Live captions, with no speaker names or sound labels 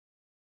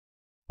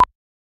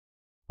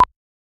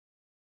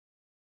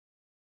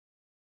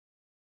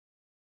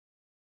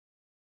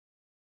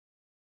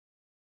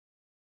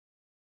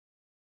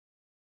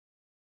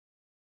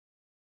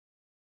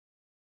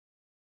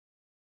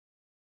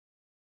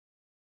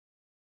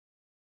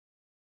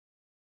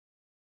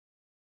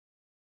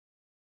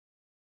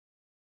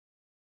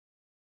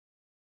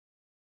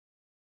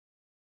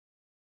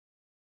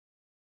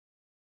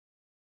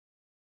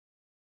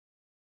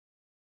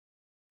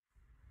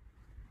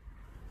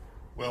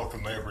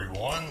Welcome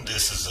everyone,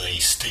 this is a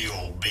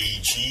Stihl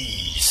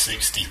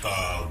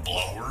BG65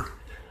 blower,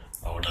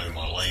 although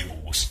my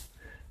label's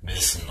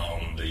missing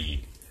on the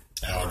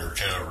outer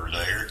cover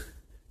there.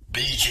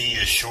 BG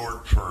is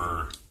short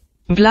for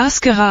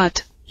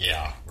Blasgerät.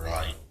 Yeah,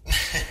 right.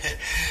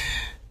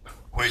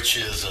 Which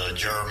is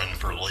German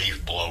for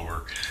leaf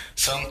blower.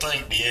 Some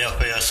think the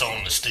FS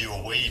on the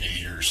Stihl weed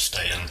eaters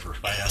stand for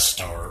fast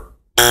start.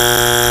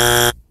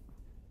 That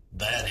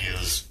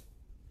is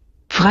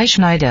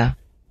Freischneider.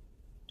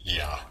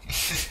 Yeah,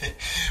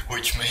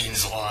 which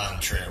means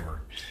line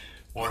trimmer.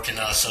 What can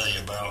I say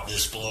about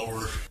this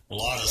blower? A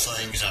lot of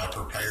things I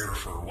prepare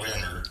for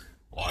winter,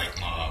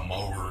 like my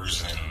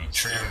mowers and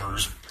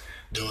trimmers,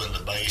 doing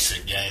the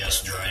basic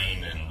gas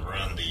drain and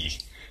run the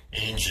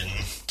engine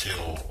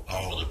till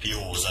all the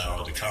fuel's out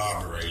of the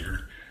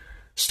carburetor,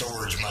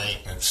 storage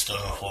maintenance,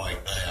 stuff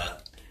like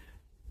that.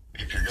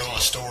 If you're going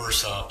to store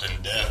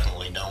something,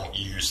 definitely don't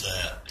use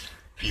that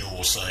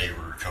fuel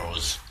saver,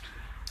 because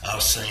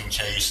I've seen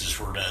cases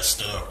where that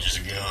stuff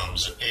just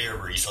gums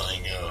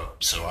everything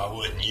up. So I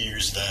wouldn't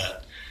use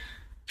that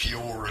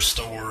fuel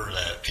restore,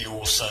 that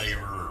fuel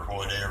saver, or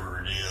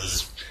whatever it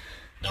is.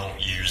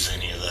 Don't use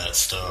any of that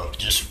stuff.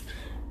 Just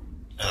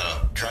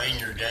drain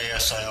your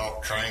gas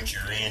out, crank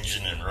your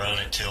engine, and run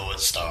it till it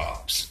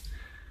stops.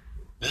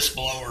 This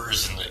blower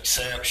is an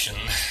exception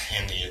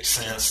in the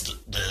sense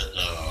that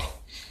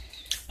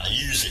I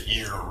use it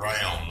year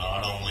round,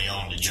 not only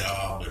on the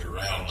job but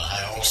around the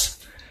house.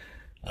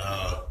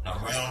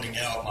 I'm rounding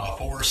out my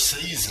 4th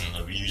season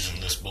of using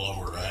this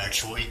blower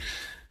actually,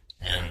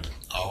 and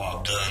all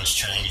I've done is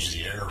change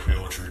the air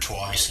filter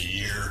twice a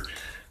year.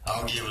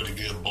 I'll give it a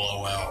good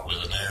blowout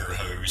with an air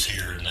hose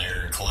here and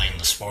there and clean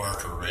the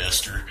spark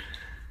arrestor.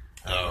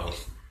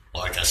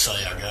 Like I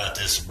say, I got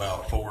this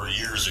about 4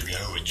 years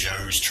ago at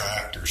Joe's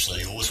Tractor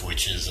Sales,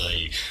 which is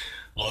a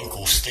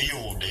local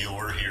Stihl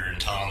dealer here in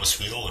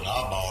Thomasville, and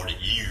I bought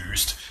it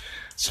used.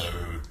 So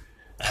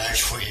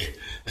actually,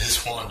 this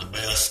is one of the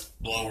best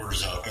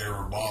blowers I've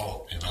ever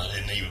bought, and I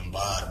didn't even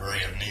buy it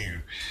brand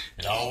new.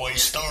 It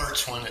always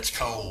starts when it's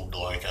cold,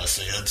 like I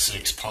said,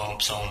 6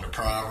 pumps on the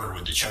primer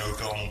with the choke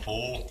on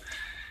full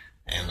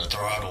and the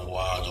throttle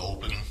wide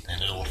open,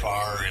 and it'll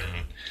fire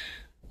in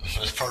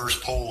the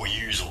first pull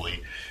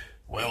usually.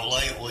 Well,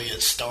 lately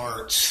it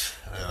starts,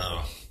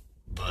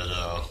 but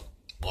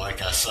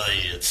like I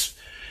say, it's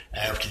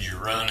after you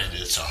run it,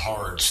 it's a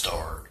hard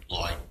start.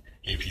 Like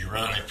if you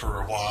run it for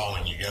a while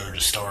and you go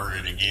to start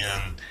it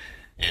again,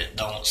 it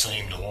don't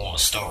seem to want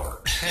to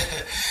start.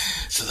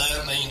 So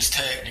that means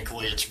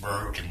technically it's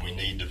broken. We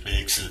need to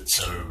fix it.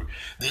 So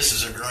this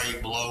is a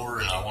great blower,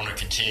 and I want to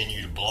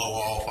continue to blow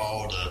off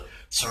all the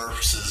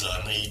surfaces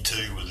I need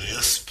to with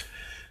this.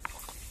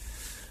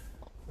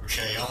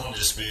 Okay, on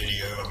this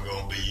video I'm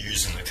going to be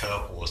using a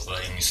couple of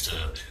things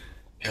to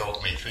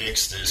help me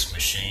fix this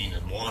machine,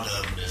 and one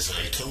of them is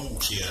a tool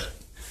kit,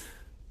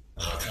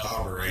 a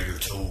carburetor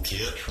tool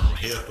kit from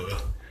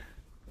Hipa.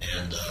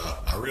 And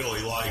I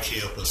really like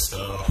Hipa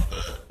stuff,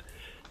 but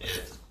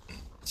it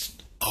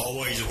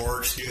always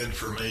works good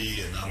for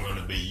me, and I'm going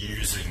to be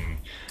using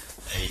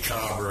a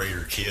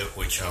carburetor kit,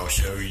 which I'll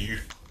show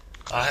you.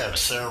 I have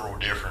several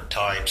different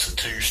types of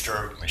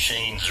 2-stroke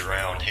machines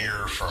around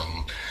here,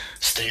 from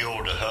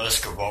Stihl to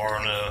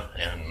Husqvarna,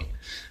 and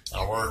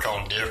I work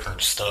on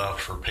different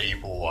stuff for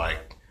people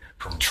like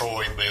from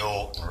Troy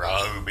Built and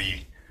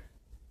Ryobi,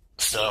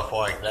 stuff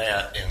like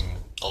that. And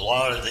a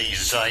lot of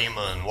these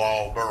Zama and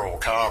Walboro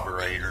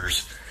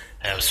carburetors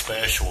have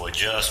special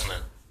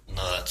adjustment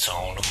nuts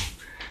on them,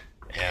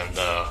 and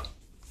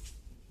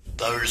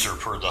those are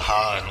for the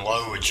high and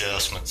low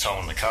adjustments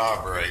on the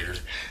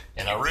carburetor.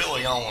 And I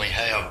really only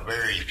have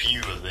very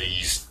few of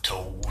these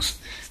tools,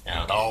 and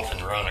I'd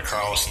often run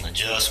across an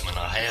adjustment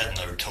I had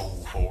no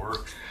tool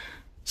for.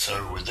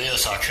 So with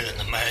this, I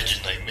couldn't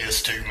imagine they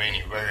missed too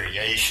many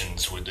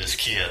variations with this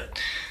kit.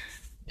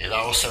 It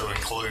also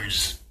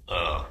includes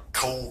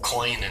cool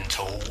cleaning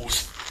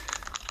tools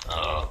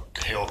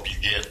to help you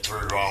get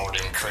through all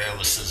them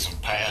crevices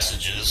and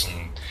passages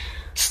and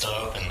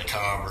stuff in the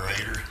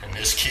carburetor. And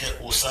this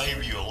kit will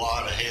save you a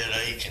lot of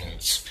headache, and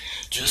it's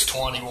just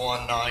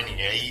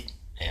 $21.98,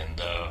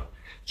 and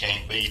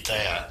can't beat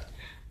that.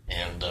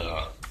 And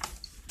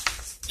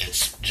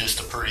it's just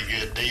a pretty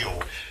good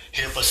deal.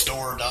 Hipa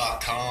Store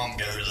Dot Com,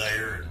 go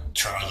there and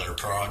try their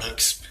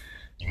products.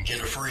 You can get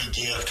a free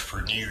gift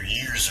for new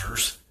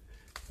users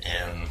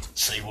and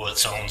see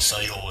what's on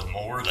sale and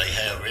more. They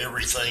have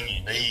everything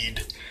you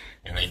need,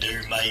 and they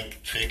do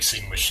make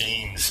fixing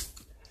machines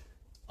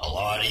a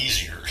lot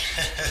easier.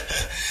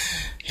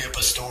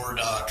 Hipa Store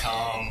Dot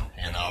Com,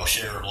 and I'll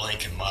share a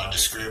link in my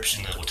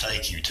description that will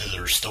take you to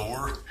their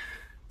store.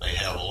 They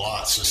have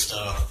lots of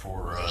stuff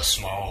for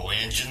small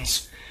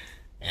engines,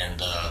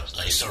 and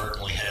they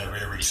certainly have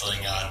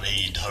everything I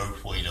need,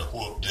 hopefully, to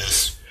whoop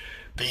this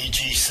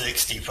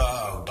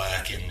BG65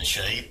 back into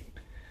shape.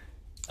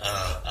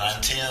 I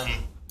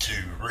intend to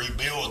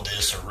rebuild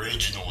this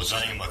original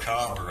Zama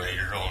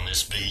carburetor on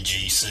this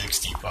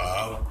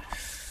BG65,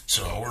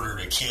 so I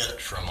ordered a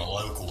kit from a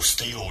local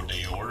Stihl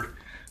dealer.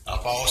 I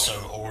I've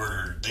also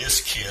ordered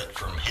this kit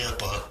from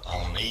Hipa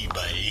on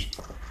eBay.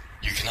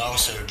 You can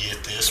also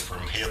get this from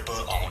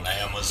Hipa on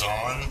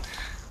Amazon.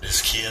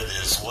 This kit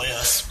is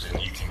less,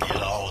 and you can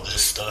get all of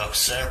this stuff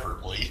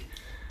separately,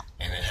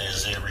 and it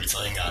has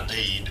everything I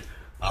need.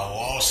 I will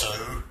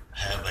also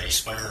have a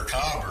spare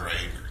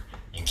carburetor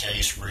in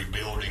case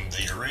rebuilding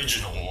the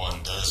original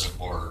one doesn't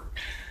work.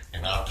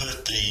 And I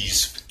put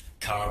these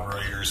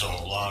carburetors on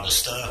a lot of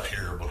stuff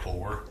here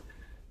before,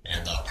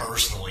 and I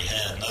personally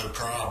had no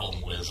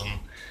problem with them.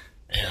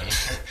 And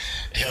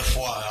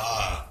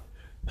FYI,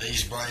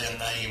 these brand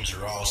names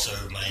are also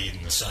made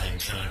in the same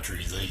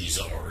country these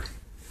are.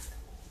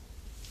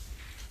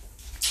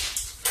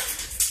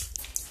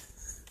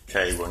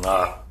 Okay, when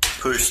I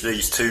push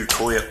these two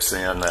clips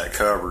in, that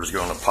cover is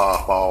going to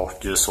pop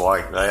off just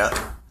like that.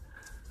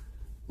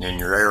 Then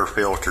your air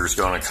filter is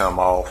going to come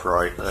off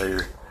right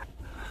there.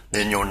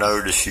 Then you'll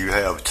notice you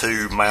have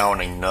two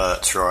mounting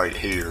nuts right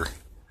here.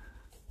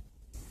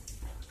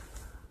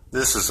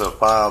 This is a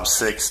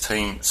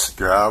 5/16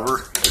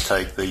 driver to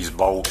take these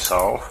bolts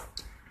off.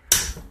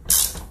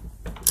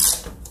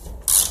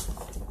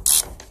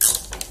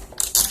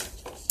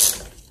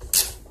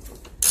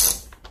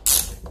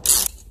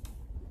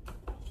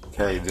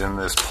 Okay, then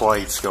this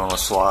plate's going to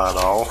slide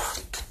off.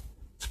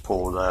 Let's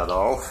pull that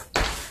off.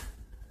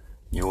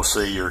 You'll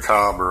see your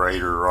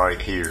carburetor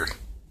right here.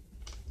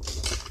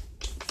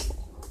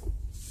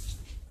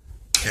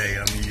 Okay,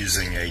 I'm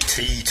using a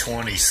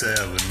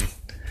T27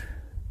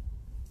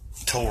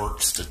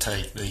 Torx to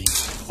take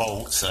these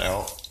bolts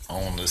out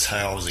on this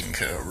housing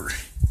cover,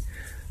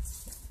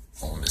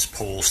 on this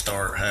pull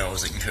start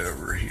housing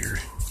cover here.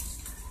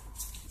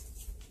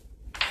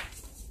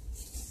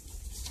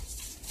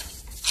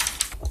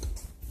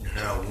 You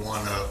have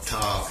one up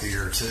top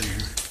here too,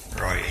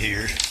 right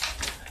here,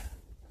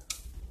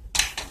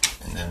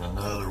 and then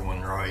another one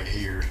right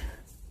here.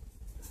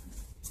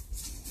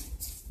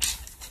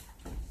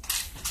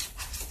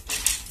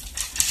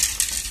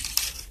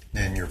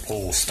 Then your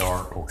pull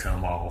start will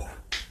come off.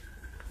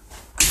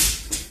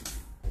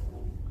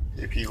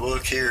 If you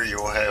look here,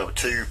 you'll have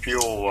two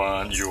fuel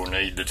lines you'll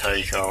need to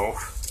take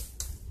off.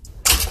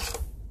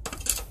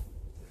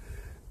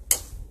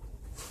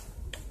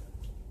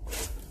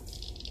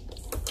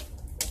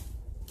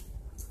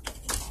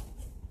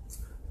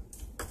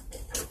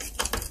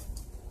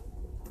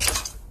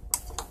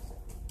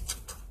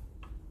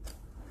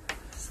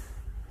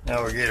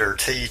 Now we get our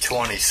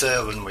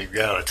T27, we've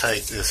got to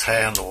take this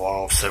handle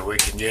off so we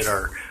can get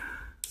our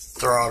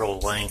throttle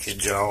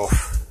linkage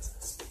off.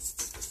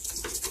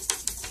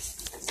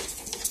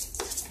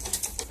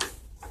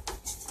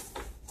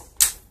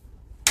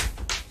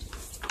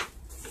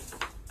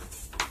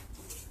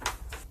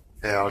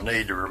 Okay, I'll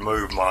need to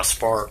remove my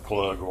spark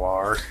plug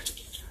wire.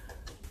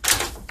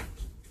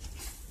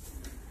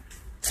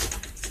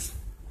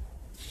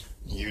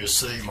 You'll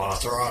see my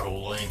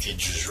throttle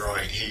linkage is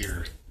right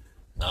here.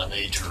 I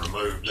need to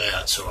remove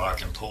that so I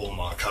can pull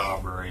my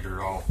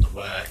carburetor off the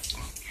back.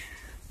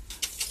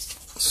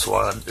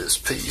 Slide this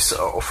piece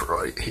off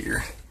right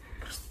here.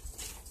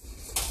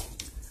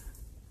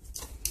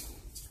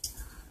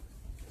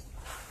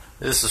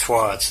 This is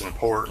why it's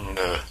important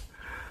to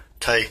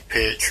take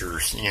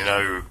pictures, you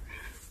know,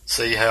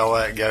 see how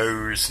that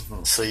goes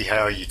and see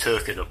how you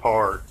took it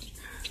apart.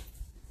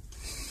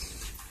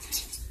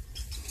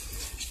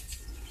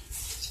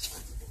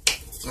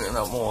 Then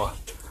I'm going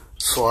to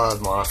slide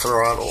my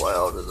throttle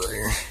out of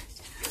there.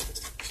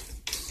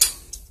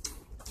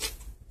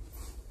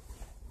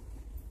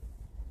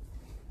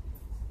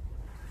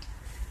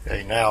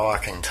 Okay, now I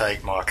can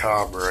take my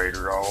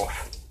carburetor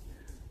off.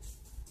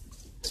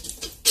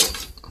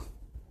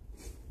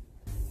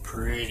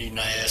 Pretty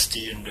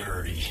nasty and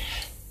dirty.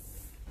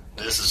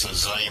 This is a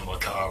Zama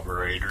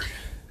carburetor.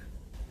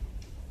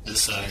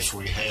 This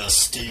actually has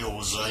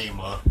Stihl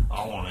Zama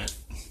on it,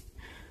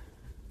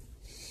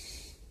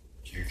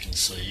 as you can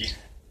see.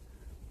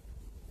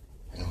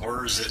 And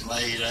where is it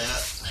made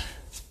at?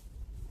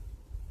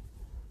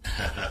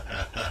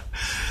 I'm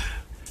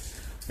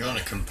going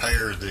to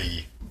compare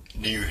the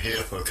new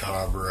Hipa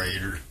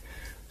carburetor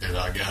that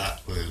I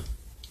got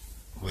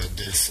with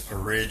this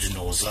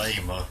original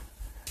Zama.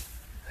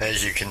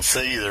 As you can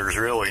see, there's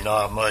really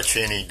not much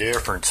any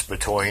difference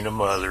between them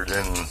other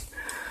than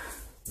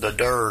the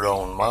dirt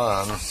on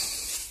mine.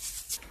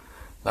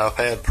 I've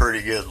had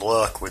pretty good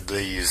luck with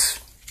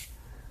these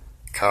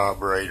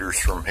carburetors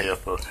from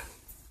Hipa.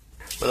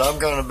 But I'm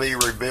going to be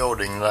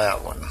rebuilding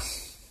that one.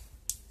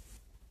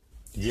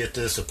 To get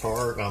this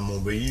apart, I'm going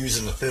to be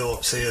using the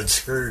Phillips head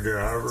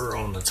screwdriver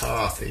on the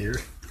top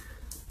here.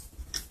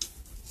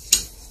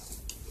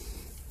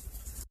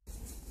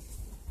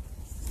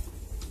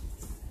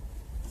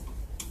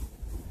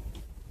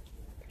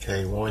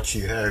 Okay, once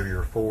you have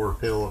your 4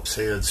 Phillips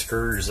head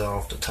screws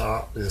off the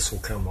top, this will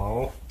come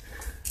off.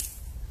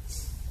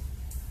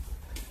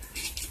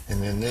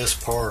 And then this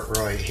part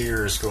right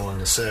here is going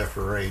to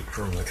separate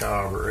from the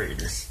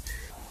carburetor.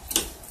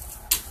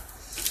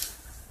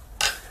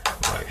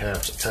 Might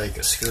have to take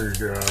a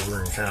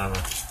screwdriver and kind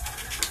of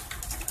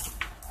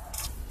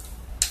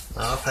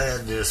I've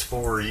had this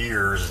 4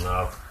 years and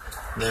I've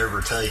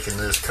never taken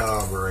this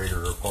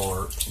carburetor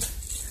apart.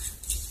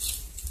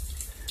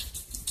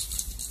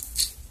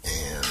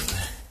 And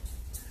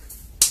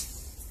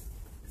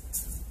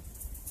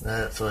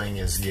that thing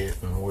is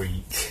getting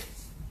weak.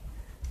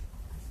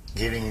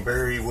 Getting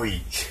very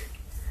weak.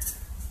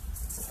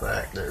 In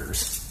fact,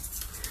 there's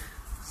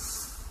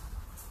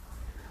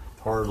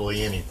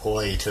hardly any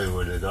play to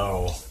it at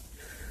all.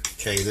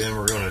 Okay, then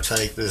we're going to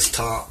take this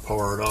top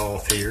part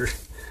off here.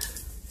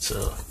 It's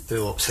a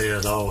Phillips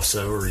head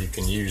also, or you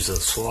can use a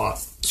slot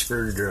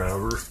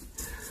screwdriver.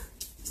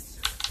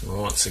 And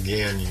once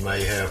again, you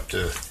may have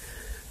to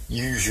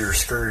use your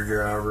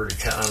screwdriver to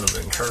kind of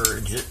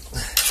encourage it.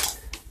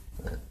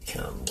 That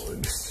come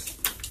loose.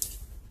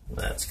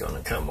 That's going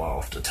to come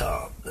off the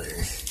top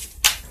there.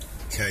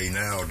 Okay,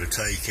 now to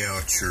take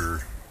out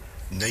your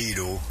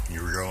needle,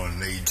 you're going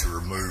to need to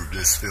remove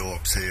this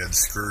Phillips head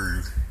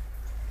screw.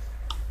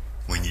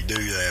 When you do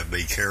that,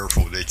 be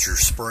careful that your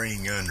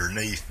spring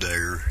underneath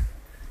there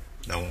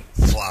don't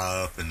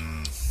fly up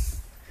and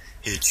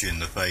hit you in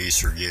the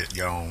face or get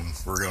gone.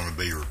 We're going to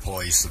be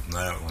replacing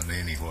that one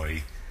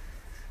anyway.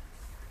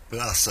 But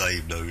I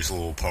saved those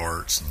little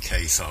parts in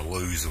case I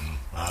lose them.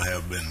 I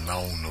have been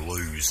known to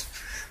lose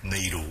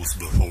needles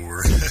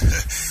before.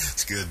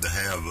 It's good to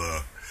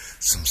have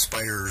some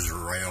spares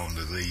around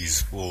of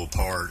these little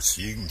parts.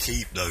 You can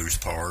keep those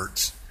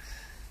parts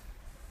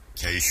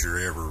in case you're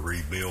ever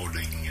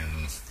rebuilding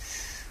and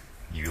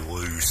you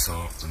lose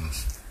something.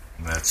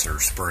 And that's our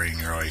spring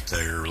right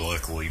there.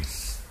 Luckily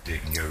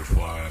didn't go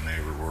flying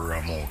everywhere.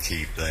 I'm gonna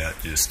keep that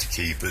just to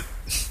keep it.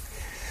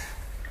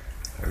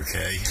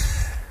 Okay,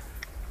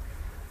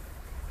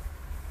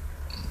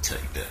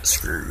 take that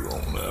screw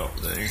on out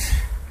there.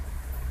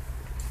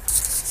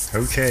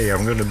 Okay,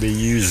 I'm going to be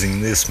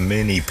using this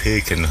mini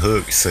pick and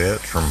hook set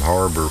from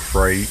Harbor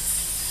Freight,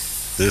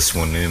 this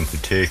one in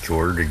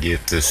particular, to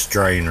get this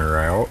strainer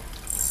out.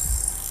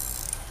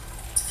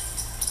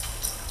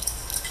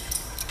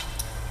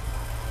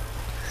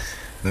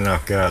 Then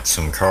I've got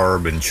some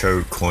carbon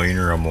choke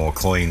cleaner. I'm going to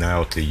clean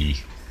out the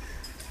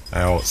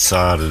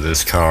outside of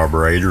this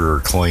carburetor, or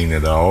clean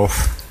it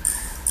off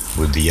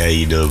with the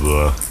aid of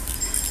a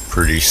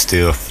pretty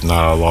stiff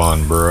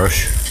nylon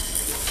brush.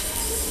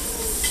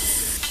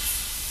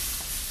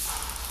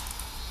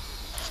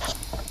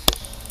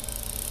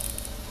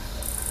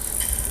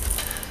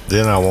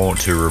 Then I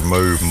want to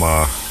remove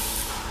my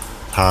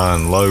high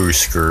and low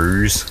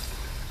screws.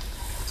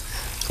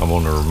 I'm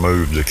going to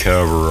remove the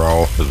cover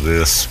off of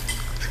this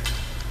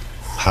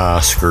high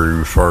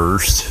screw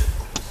first.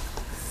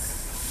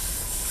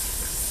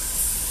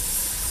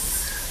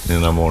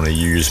 Then I'm going to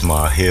use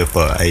my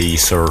Hipa I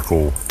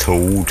circle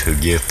tool to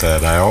get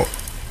that out.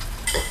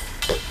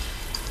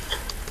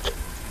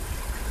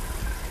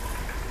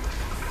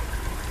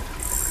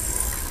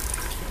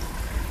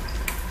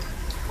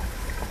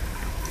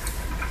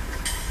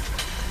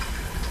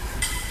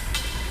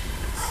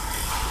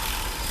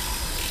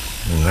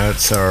 And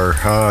that's our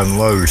high and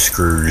low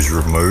screws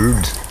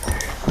removed.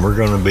 We're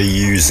going to be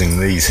using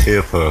these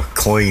Hipa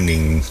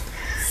cleaning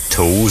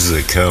tools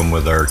that come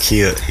with our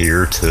kit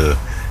here to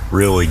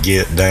really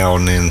get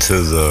down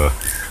into the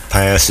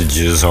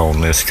passages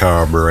on this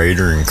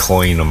carburetor and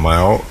clean them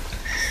out.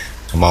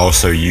 I'm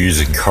also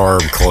using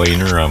carb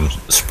cleaner. I'm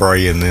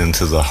spraying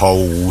into the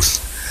holes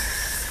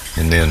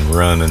and then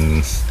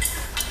running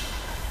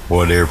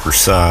whatever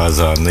size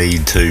I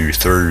need to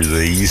through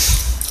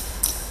these.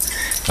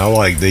 I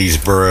like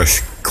these brush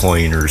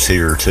cleaners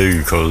here too,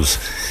 because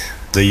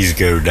these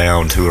go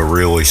down to a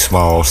really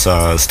small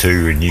size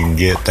too, and you can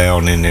get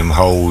down in them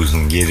holes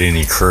and get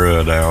any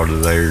crud out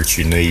of there that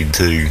you need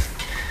to.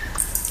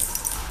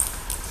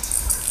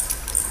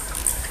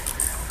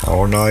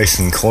 All nice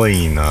and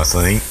clean, I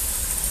think.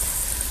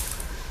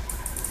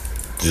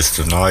 Just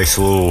a nice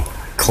little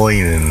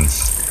cleaning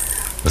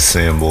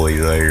assembly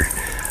there.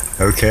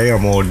 Okay,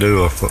 I'm going to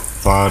do a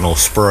final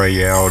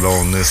spray out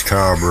on this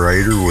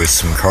carburetor with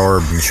some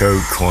carbon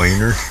choke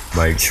cleaner.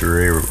 Make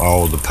sure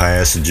all the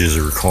passages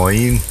are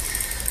clean.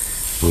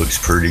 Looks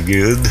pretty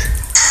good.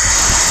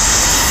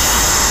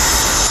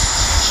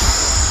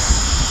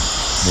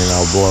 Then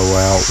I'll blow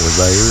out with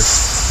air.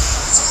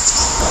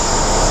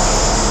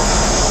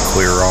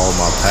 Clear all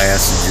my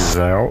passages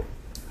out.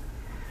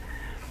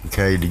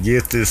 Okay, to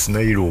get this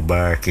needle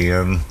back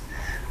in,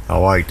 I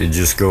like to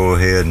just go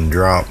ahead and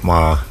drop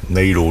my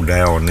needle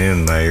down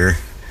in there,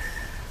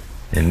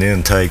 and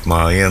then take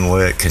my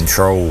inlet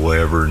control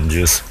lever and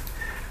just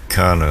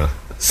kind of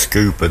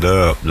scoop it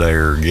up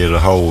there, get a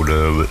hold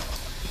of it.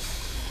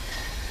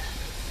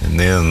 And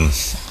then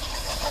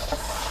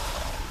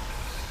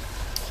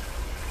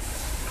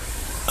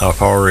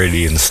I've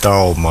already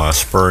installed my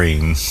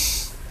spring.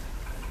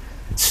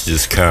 It's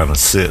just kind of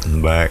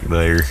sitting back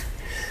there.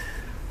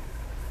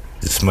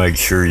 Just make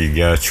sure you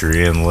got your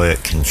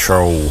inlet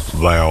control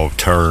valve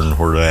turned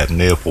where that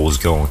nipple is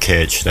going to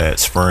catch that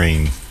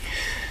spring.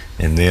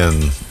 And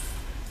then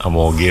I'm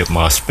going to get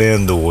my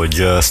spindle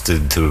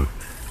adjusted to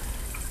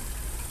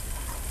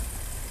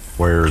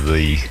where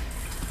the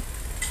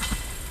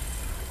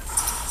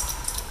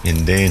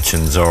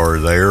indentions are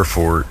there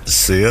for it to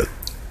sit,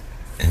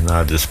 and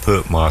I just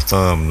put my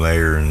thumb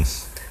there and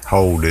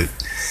hold it,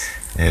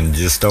 and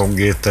just don't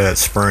get that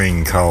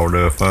spring caught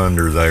up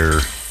under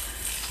there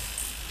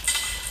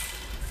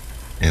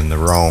in the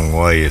wrong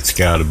way. It's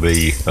got to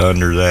be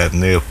under that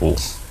nipple.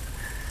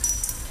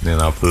 Then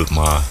I put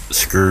my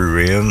screw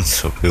in,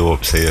 so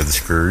Phillips head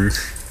screw.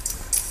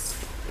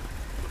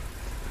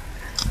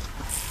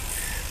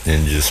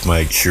 Then just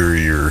make sure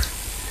your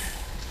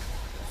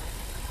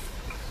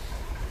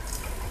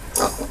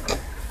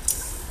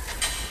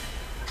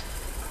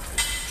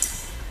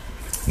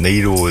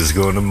needle is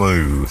going to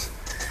move.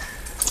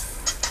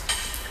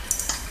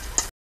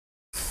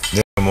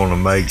 Then I'm going to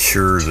make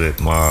sure that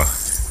my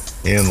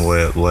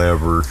inlet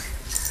lever,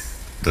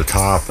 the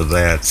top of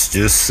that's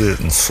just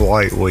sitting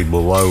slightly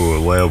below a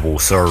level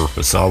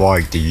surface. I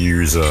like to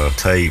use a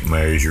tape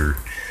measure.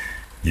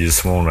 You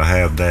just want to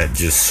have that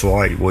just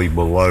slightly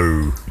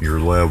below your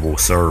level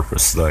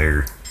surface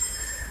there.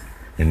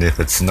 And if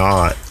it's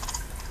not,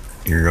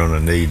 you're going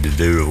to need to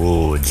do a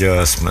little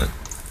adjustment.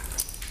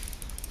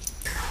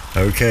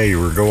 Okay,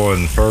 we're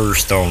going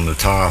first on the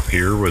top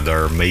here with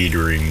our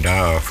metering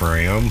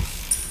diaphragm.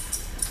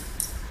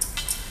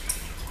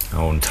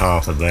 On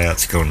top of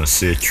that's going to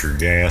sit your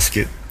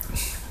gasket.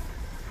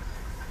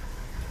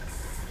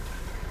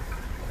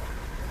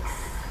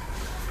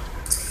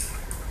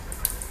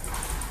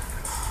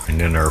 And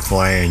then our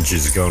flange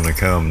is going to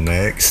come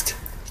next.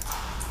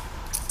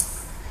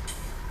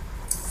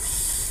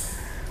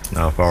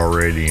 I've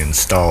already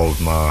installed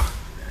my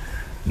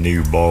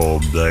new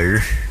bulb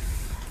there.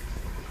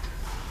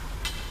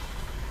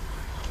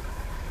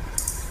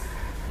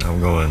 I'm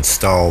going to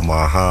install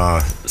my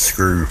high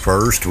screw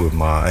first with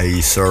my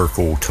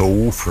A-circle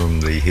tool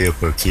from the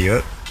Hipa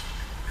Kit.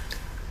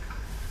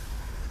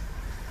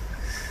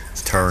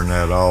 Let's turn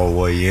that all the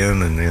way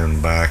in and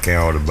then back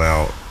out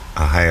about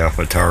a half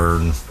a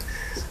turn.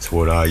 That's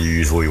what I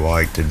usually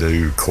like to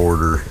do,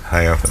 quarter,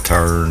 half a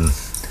turn,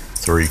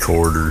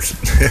 3/4.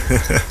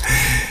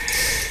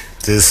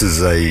 This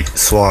is a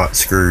slot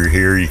screw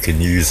here. You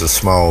can use a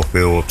small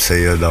Phillips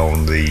head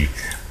on the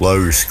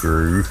low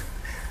screw.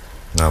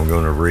 And I'm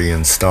going to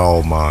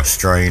reinstall my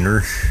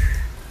strainer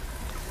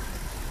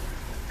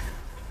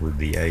with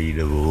the aid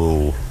of a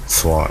little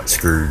slot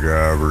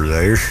screwdriver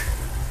there.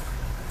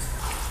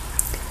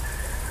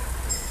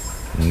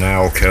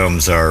 Now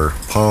comes our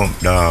pump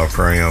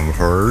diaphragm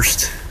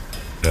first.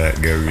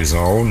 That goes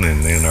on,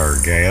 and then our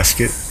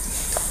gasket.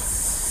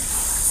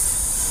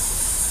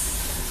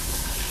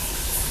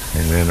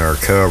 And then our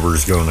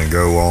cover's going to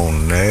go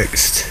on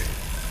next.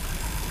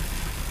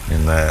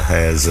 And that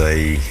has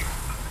a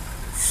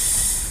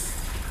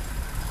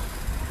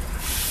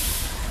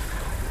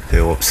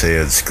Phillips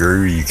head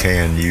screw. You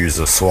can use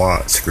a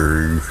slot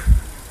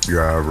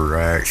screwdriver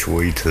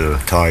actually to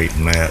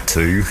tighten that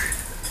too.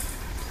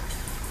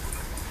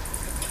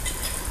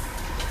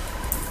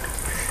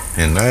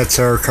 And that's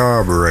our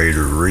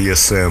carburetor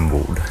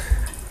reassembled.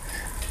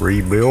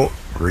 Rebuilt,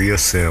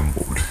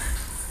 reassembled.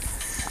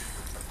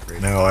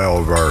 Now out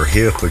of our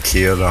Hipa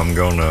Kit, I'm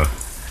gonna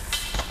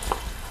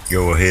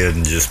go ahead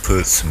and just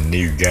put some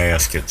new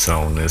gaskets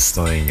on this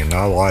thing. And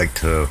I like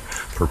to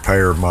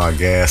prepare my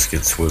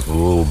gaskets with a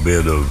little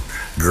bit of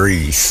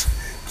grease.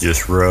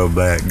 Just rub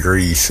that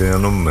grease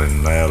in them,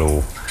 and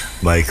that'll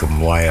make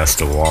them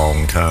last a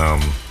long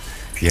time.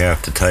 If you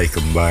have to take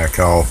them back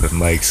off, it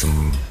makes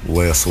them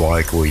less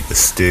likely to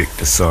stick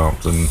to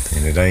something,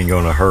 and it ain't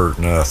gonna hurt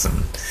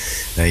nothing.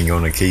 It ain't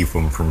gonna keep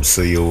them from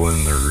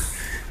sealing or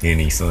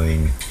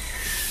anything.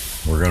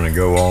 We're gonna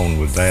go on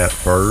with that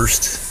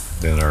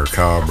first, then our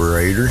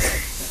carburetor.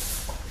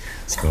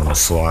 It's gonna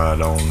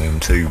slide on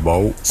them 2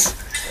 bolts.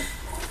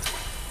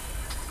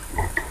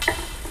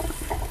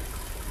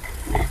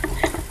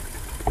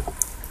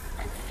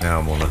 Now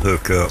I'm gonna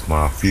hook up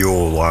my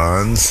fuel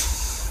lines.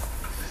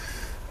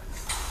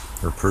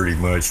 They're pretty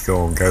much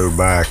gonna go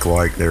back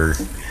like they're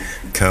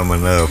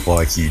coming up,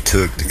 like you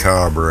took the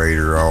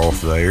carburetor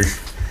off there.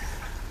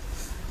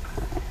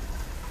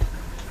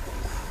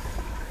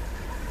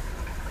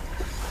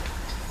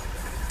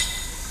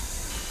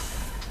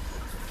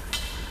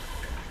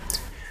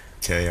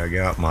 Okay, I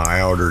got my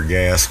outer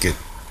gasket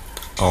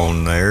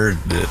on there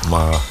that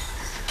my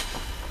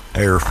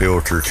air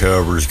filter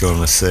cover is going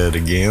to set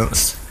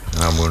against.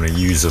 I'm going to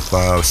use a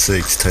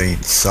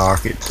 5/16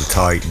 socket to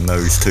tighten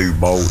those 2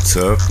 bolts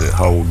up that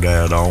hold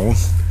that on.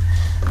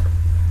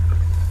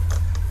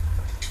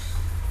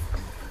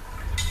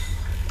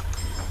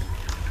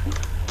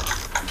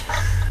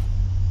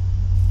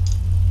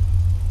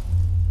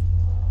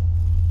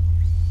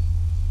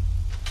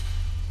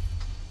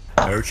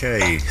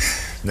 Okay,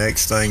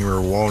 next thing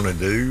we'll want to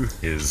do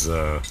is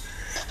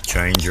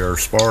change our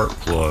spark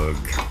plug.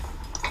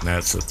 And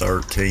that's a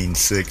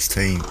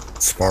 13/16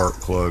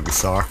 spark plug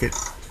socket.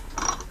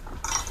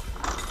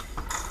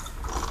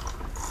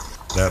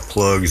 That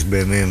plug's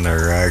been in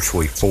there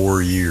actually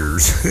 4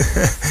 years.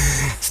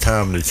 It's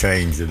time to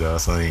change it, I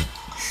think,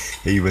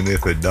 even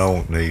if it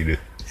don't need it.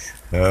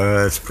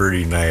 It's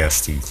pretty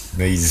nasty.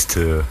 Needs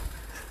to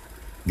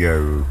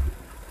go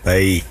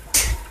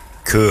baked,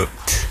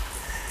 cooked,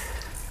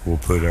 we'll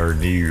put our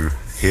new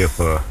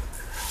Hipa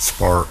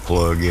spark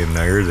plug in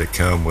there that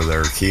come with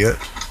our kit.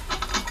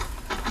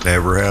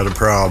 Never had a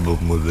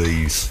problem with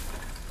these.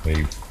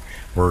 They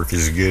work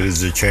as good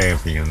as a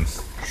champion.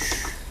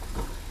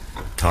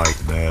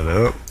 Tighten that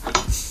up.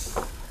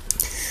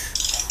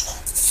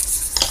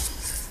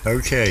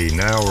 Okay,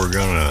 now we're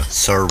gonna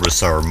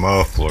service our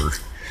muffler.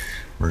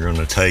 We're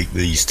gonna take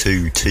these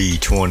two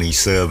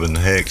T27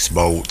 hex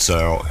bolts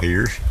out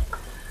here.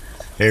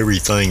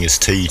 Everything is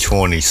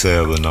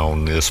T27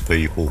 on this,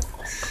 people.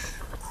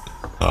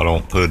 I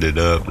don't put it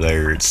up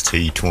there, it's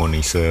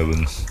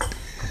T27.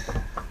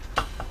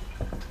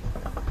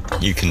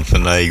 You can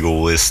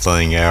finagle this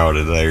thing out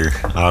of there.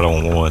 I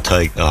don't want to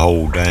take the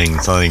whole dang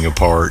thing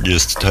apart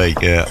just to take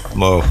that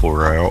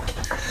muffler out.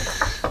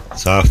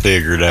 So I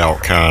figured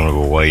out kind of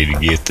a way to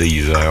get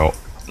these out.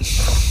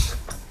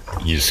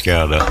 You just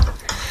gotta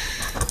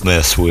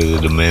mess with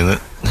it a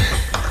minute.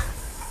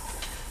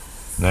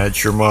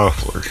 That's your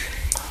muffler.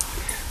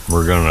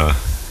 We're gonna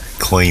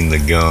clean the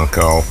gunk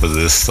off of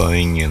this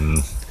thing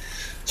and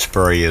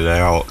spray it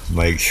out.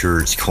 Make sure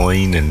it's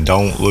clean, and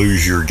don't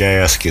lose your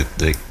gasket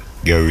that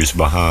goes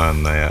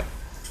behind that.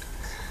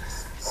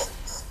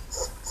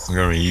 I'm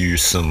going to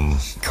use some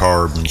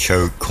carbon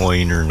choke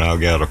cleaner, and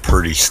I've got a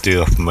pretty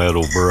stiff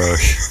metal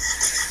brush.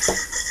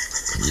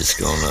 I'm just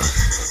going to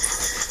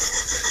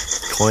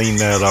clean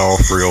that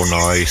off real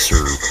nice,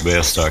 or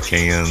best I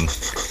can.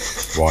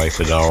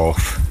 Wipe it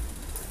off.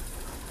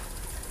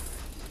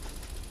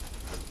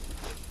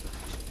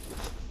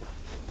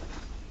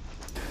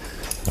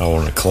 I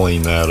want to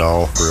clean that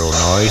off real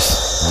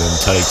nice, and then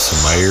take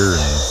some air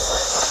and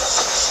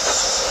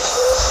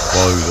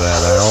blow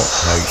that out.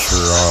 Make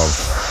sure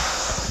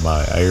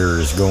my air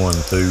is going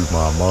through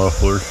my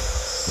muffler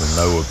with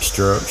no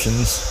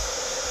obstructions.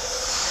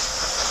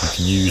 You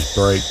can use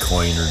brake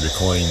cleaner to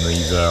clean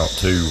these out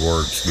too,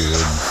 works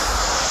good.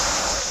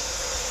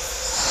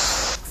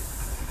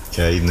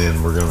 Okay, and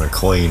then we're going to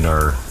clean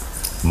our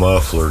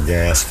muffler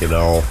gasket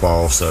off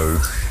also.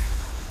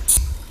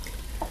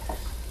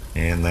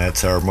 And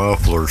that's our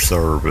muffler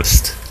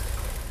serviced.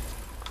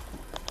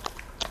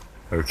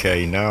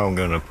 Okay, now I'm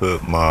going to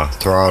put my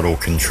throttle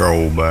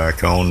control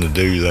back on. To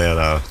do that,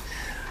 I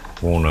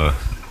want to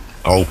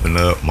open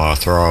up my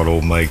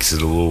throttle, makes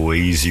it a little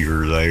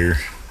easier there.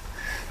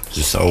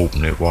 Just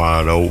open it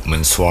wide open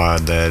and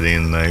slide that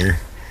in there.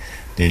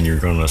 Then you're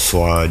going to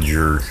slide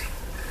your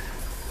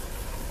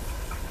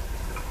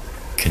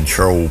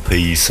control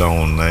piece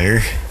on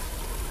there.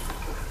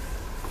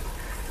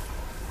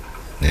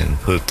 Then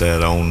put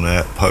that on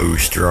that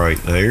post right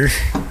there,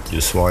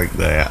 just like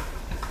that.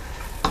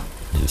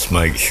 Just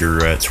make sure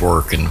that's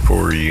working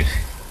for you.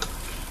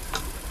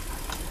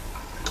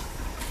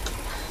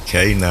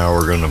 Okay, now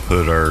we're going to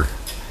put our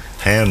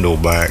handle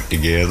back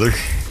together.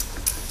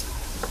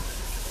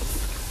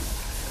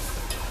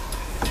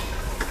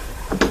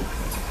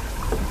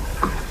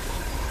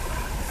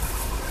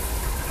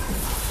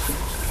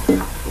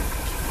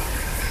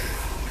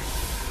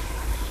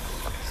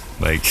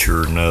 Make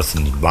sure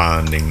nothing's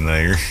binding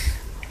there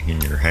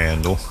in your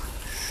handle.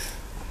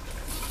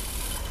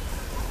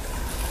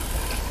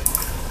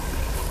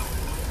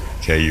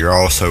 Okay, you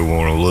also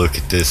want to look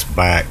at this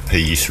back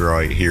piece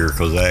right here,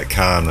 because that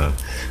kind of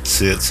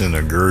sits in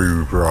a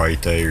groove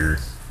right there.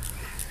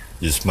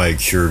 Just make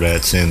sure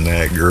that's in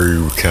that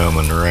groove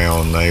coming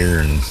around there,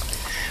 and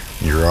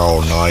you're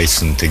all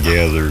nice and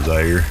together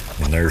there.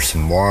 And there's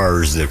some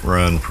wires that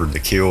run for the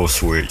kill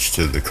switch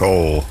to the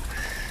coil.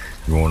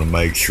 You want to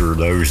make sure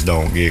those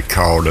don't get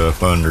caught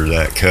up under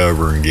that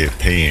cover and get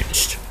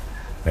pinched.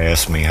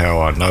 Ask me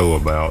how I know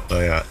about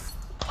that.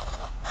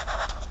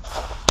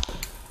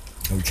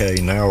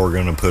 Okay, now we're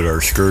going to put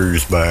our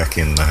screws back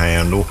in the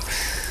handle.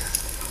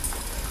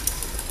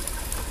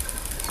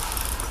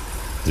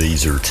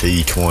 These are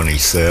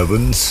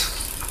T27s.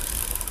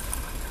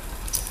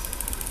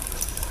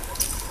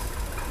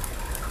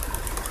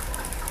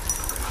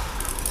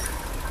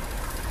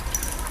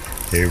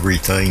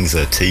 Everything's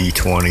a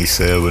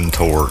T27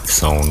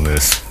 Torx on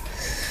this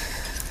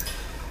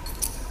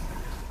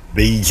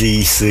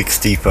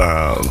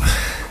BG65.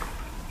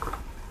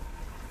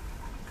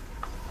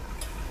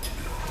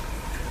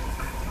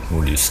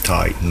 We'll just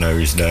tighten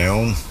those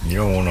down. You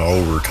don't want to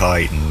over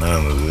tighten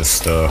none of this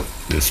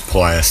stuff, this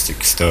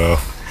plastic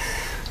stuff.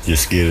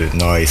 Just get it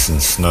nice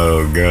and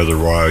snug,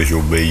 otherwise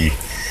you'll be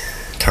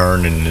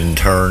turning and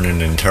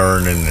turning and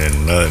turning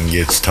and nothing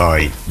gets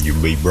tight.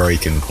 You'll be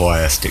breaking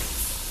plastic.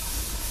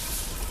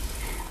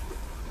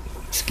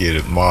 Just get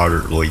it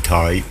moderately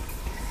tight.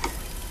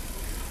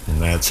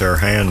 And that's our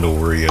handle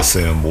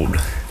reassembled.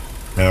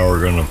 Now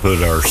we're going to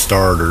put our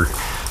starter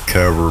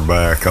cover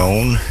back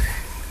on.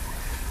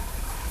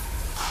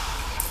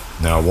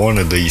 Now one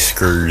of these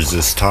screws,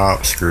 this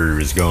top screw,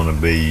 is going to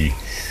be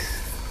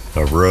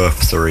a rough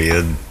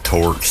thread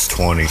Torx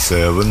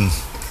 27,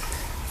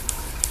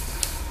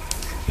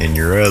 and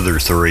your other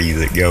three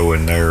that go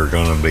in there are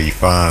going to be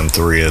fine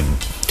thread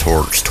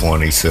Torx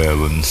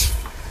 27s.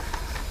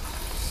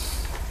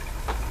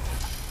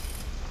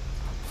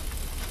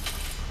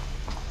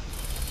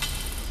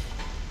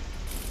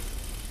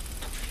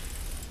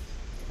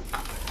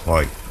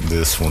 like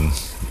this one,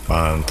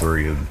 fine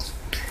thread.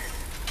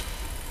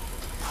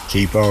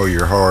 Keep all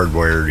your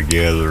hardware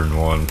together in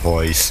one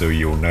place so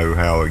you'll know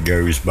how it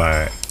goes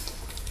back.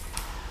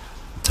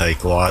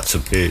 Take lots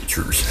of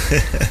pictures.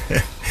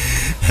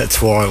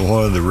 That's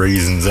one of the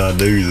reasons I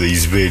do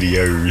these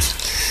videos,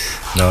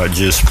 not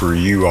just for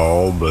you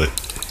all, but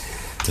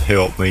to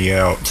help me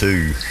out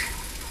too.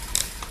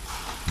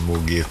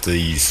 We'll get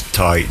these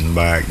tightened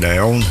back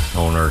down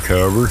on our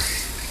cover.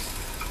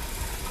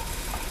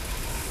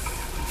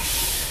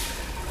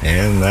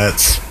 And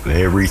that's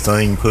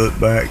everything put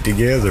back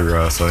together,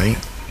 I think.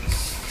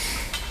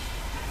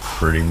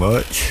 Pretty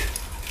much.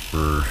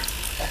 We're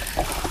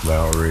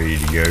about ready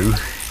to go.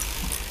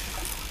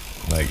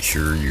 Make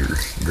sure you're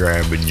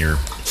grabbing your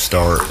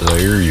start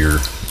there, your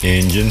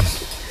engine.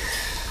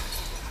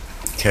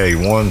 Okay,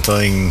 one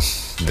thing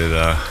that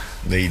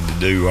I need to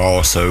do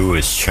also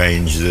is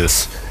change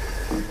this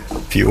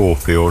fuel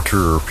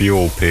filter or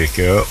fuel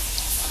pickup.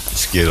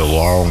 Just get a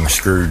long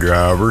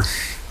screwdriver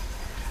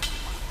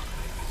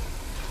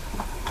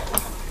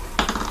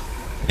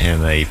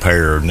and a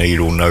pair of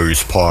needle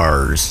nose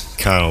pliers,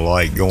 kind of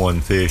like going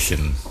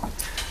fishing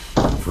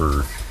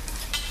for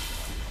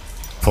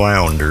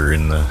flounder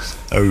in the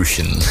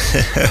ocean.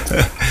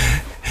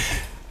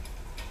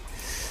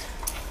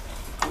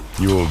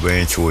 You'll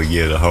eventually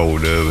get a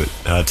hold of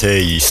it. I tell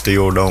you,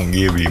 Stihl don't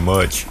give you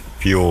much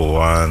fuel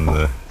line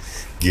to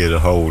get a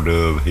hold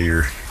of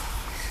here.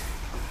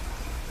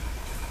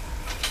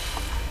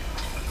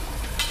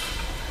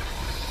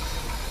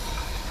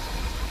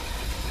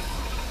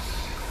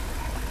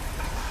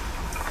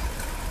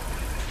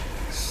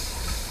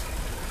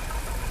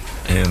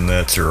 And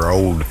that's our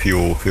old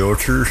fuel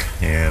filter,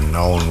 and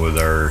on with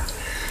our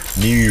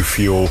new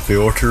fuel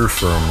filter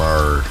from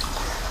our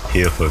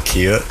Hipa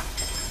Kit.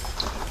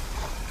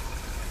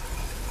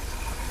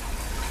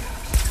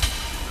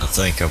 I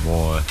think I'm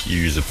going to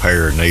use a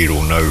pair of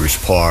needle nose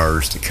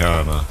pliers to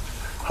kind of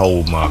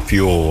hold my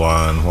fuel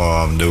line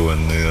while I'm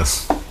doing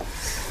this.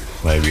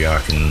 Maybe I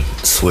can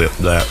slip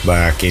that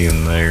back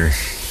in there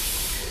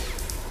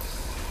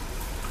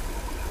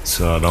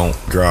so I don't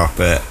drop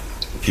that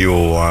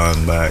fuel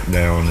line back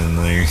down in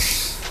there.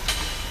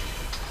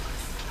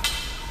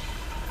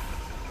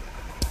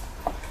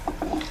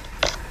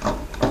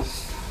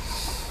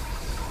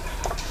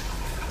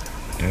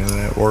 And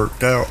that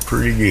worked out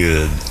pretty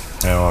good.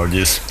 Now I'll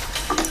just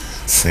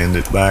send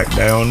it back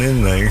down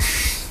in there.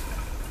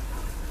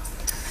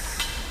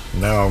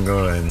 Now I'm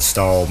going to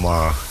install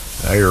my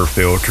air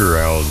filter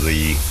out of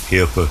the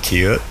Hipa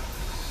Kit.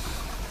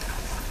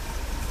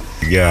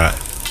 You got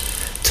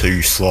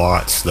 2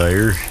 slots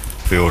there.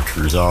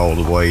 Filters all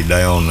the way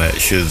down. That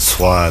should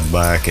slide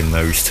back in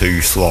those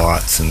 2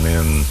 slots, and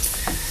then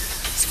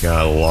it's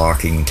got a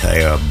locking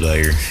tab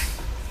there.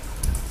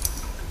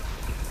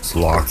 Just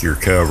lock your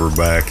cover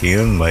back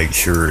in, make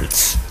sure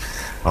it's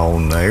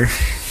on there.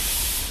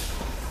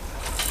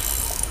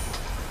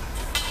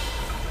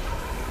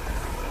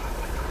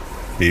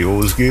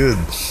 Feels good.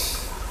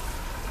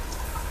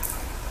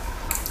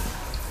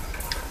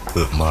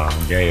 Put my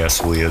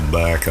gas lid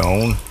back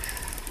on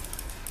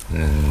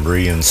and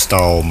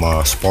reinstall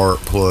my spark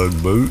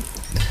plug boot.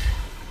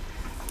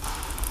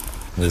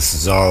 This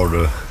is all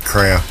the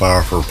crap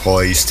I've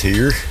replaced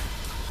here.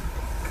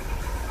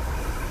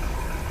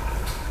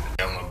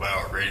 I'm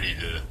about ready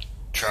to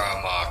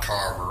try my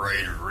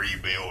carburetor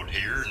rebuild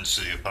here and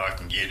see if I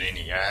can get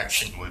any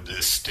action with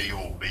this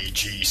Stihl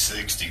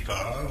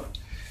BG65.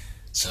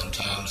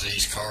 Sometimes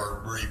these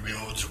carb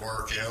rebuilds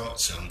work out,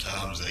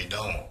 sometimes they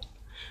don't.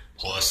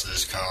 Plus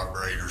this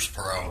carburetor's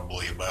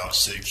probably about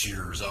 6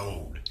 years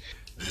old.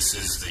 This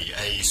is the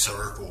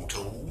A-circle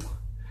tool,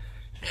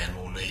 and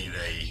we'll need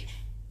a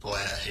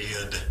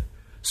flathead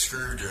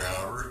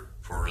screwdriver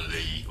for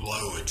the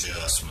low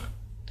adjustment.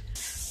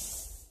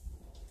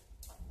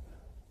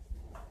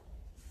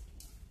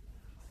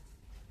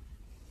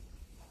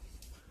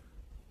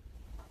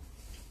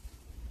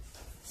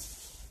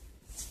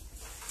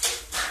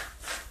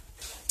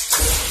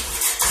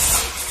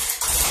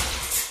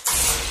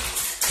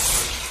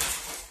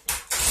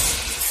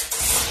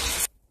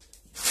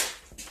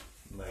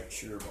 Make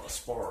sure my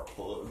spark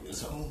plug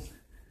is on.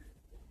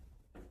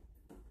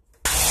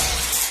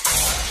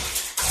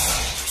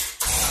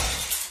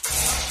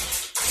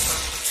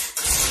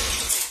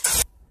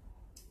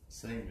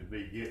 Seem to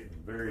be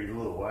getting very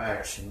little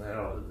action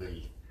out of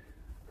the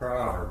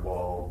primer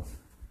bulb.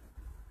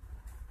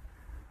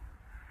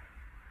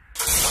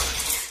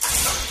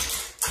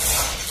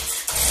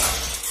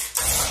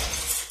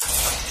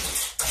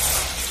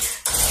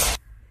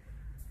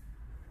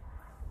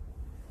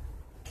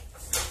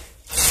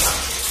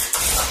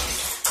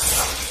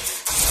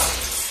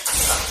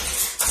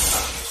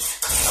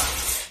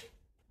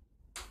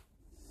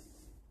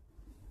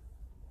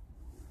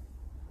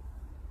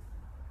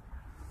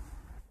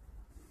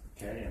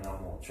 Okay, and I'm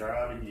going to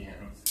try it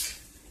again.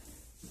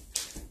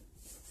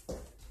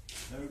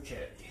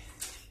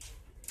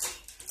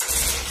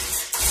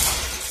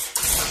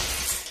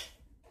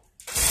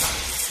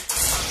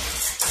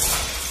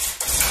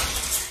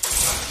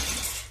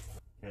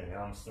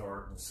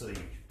 starting to see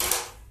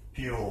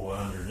fuel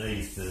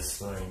underneath this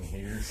thing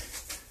here.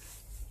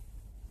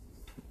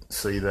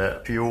 See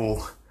that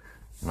fuel?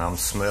 And I'm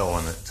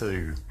smelling it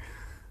too.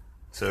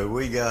 So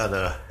we got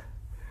a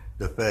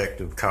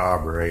defective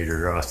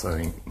carburetor, I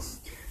think.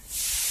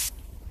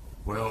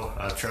 Well,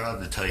 I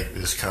tried to take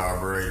this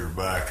carburetor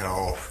back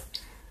off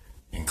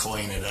and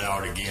clean it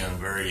out again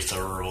very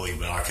thoroughly,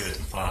 but I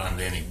couldn't find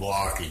any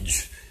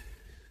blockage.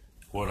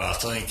 What I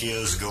think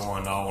is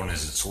going on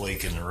is it's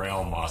leaking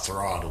around my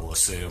throttle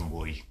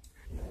assembly.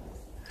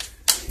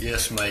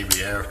 Yes,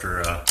 maybe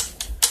after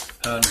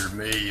 100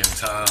 million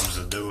times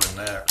of doing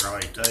that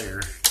right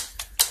there,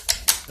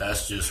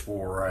 that's just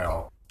wore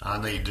out.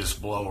 I need this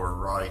blower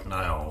right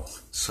now.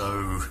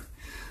 So,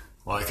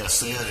 like I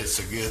said, it's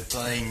a good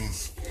thing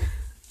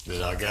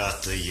that I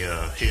got the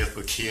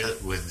Hipa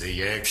Kit with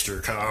the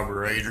extra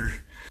carburetor.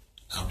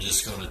 I'm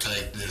just going to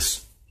take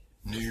this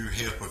new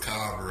Hipa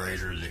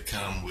carburetor that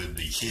come with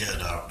the kit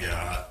I've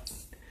got,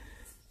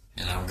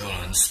 and I'm going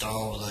to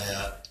install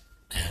that,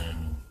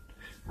 and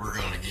we're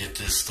going to get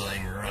this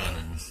thing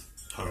running,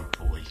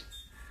 hopefully.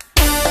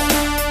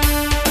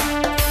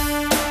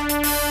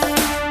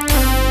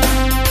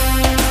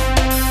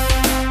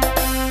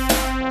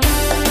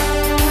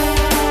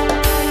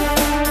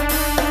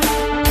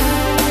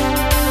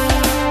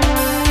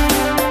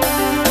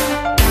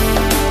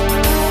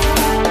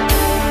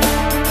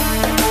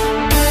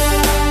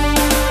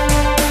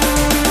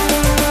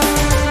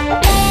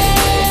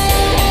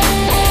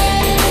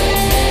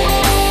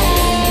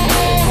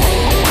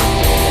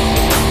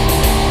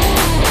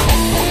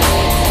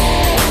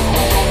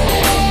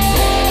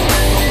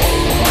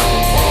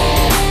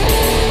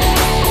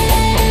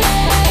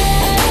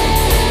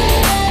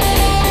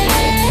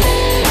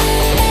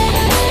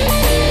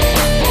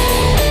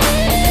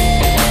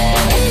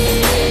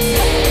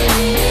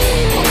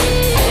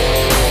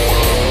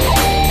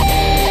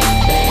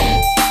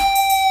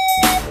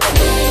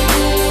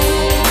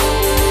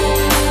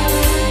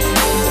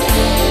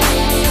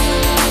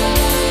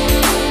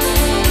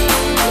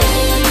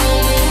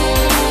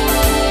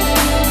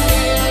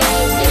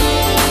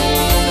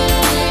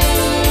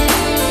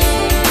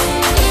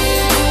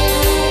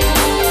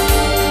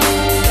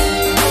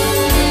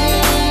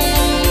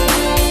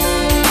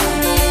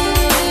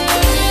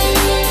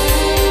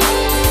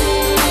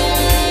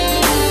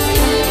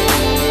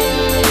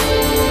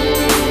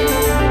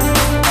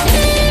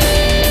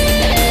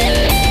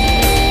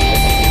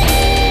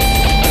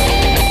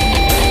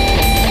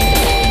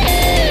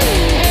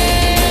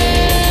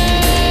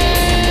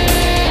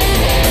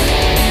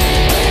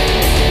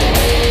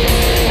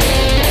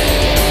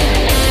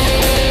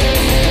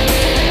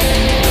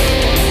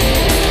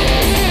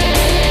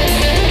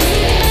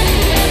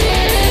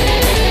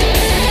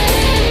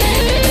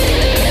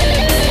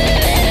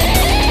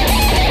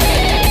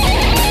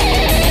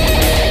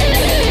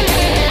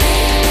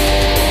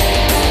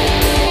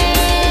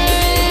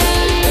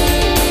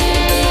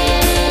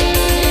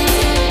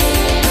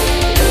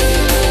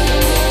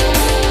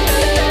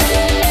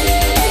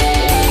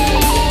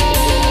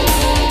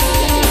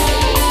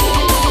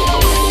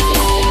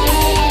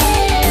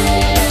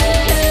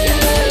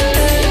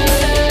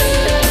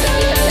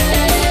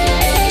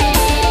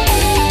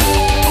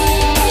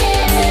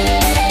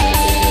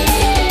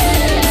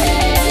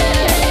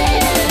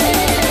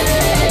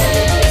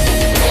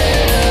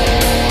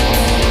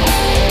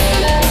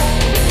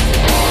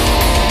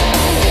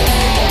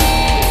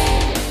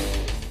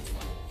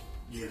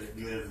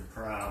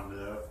 Primed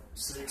up.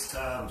 6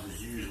 times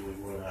is usually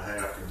what I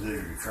have to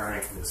do to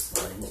crank this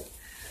thing.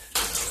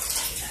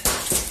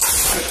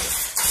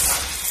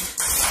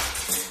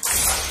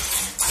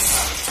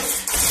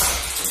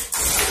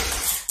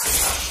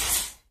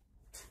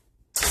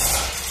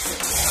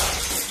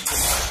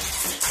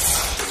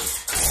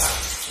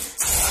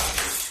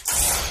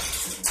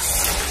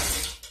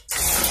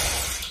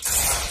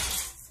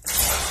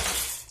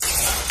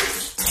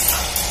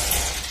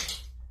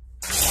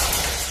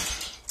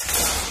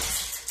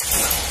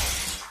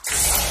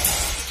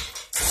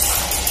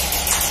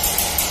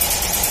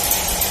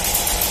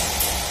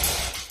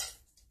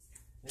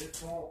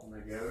 Wanting to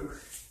go.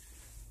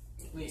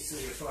 Let me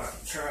see if I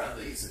can try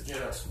these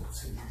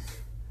adjustments here.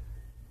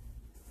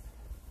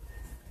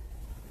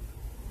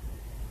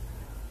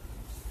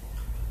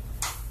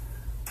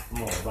 I'm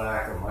going to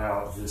back them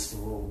out just a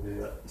little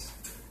bit.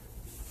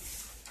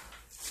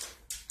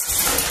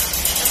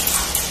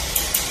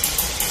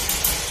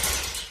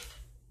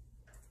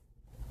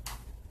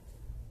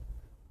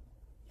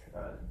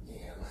 Try it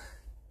again.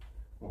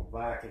 I'm going to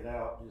back it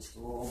out just a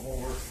little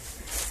more.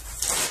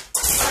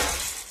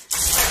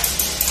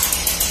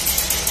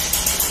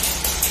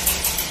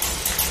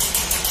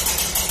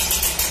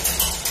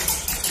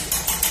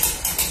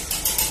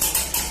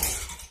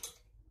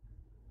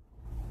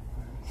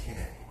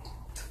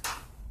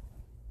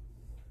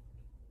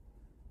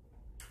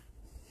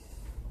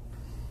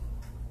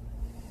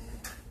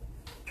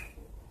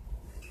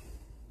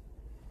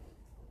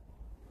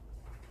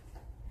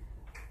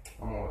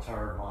 I'm going to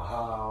turn my high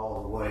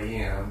all the way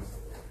in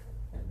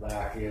and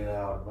back it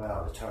out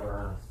about a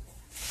turn.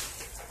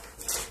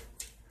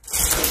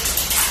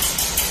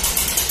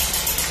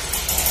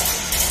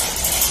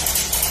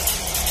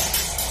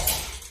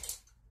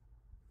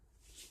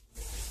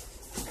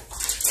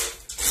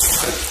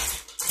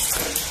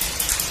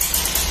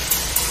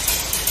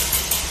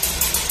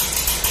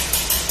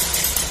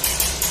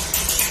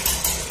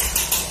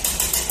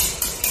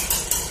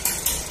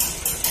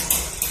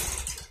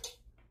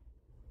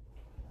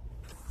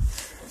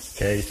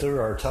 Okay, through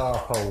our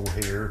top hole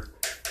here,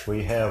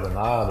 we have an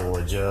idle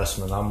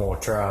adjustment. I'm going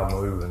to try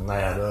moving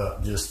that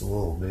up just a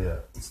little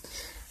bit.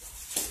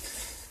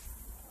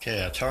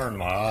 Okay, I turned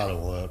my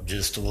idle up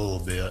just a little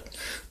bit.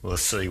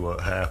 Let's see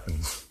what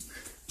happens.